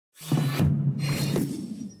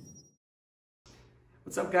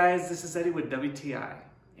What's up guys, this is Eddie with WTI,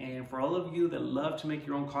 and for all of you that love to make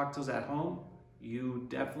your own cocktails at home, you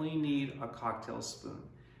definitely need a cocktail spoon.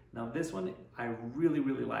 Now this one I really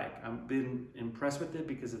like. I've been impressed with it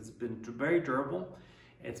because it's been very durable.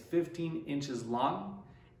 It's 15 inches long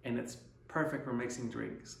and it's perfect for mixing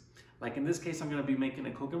drinks. Like in this case, I'm gonna be making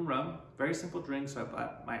a Coke and rum, very simple drink. So I've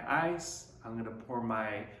got my ice, I'm gonna pour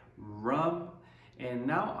my rum, and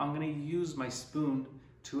now I'm gonna use my spoon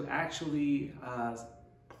to actually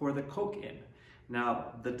pour the Coke in.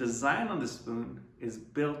 Now, the design on the spoon is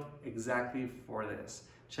built exactly for this.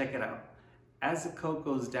 Check it out. As the Coke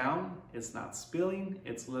goes down, it's not spilling,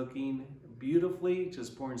 it's looking beautifully,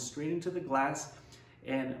 just pouring straight into the glass.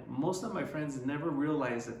 And most of my friends never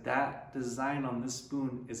realize that that design on this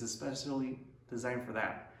spoon is especially designed for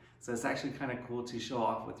that. So it's actually kind of cool to show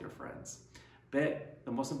off with your friends. But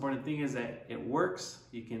the most important thing is that it works.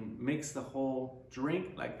 You can mix the whole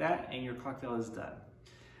drink like that and your cocktail is done.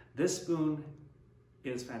 This spoon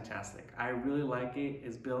is fantastic. I really like it.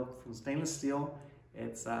 It's built from stainless steel.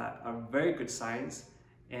 It's a very good size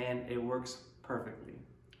and it works perfectly.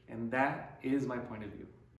 And that is my point of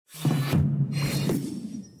view.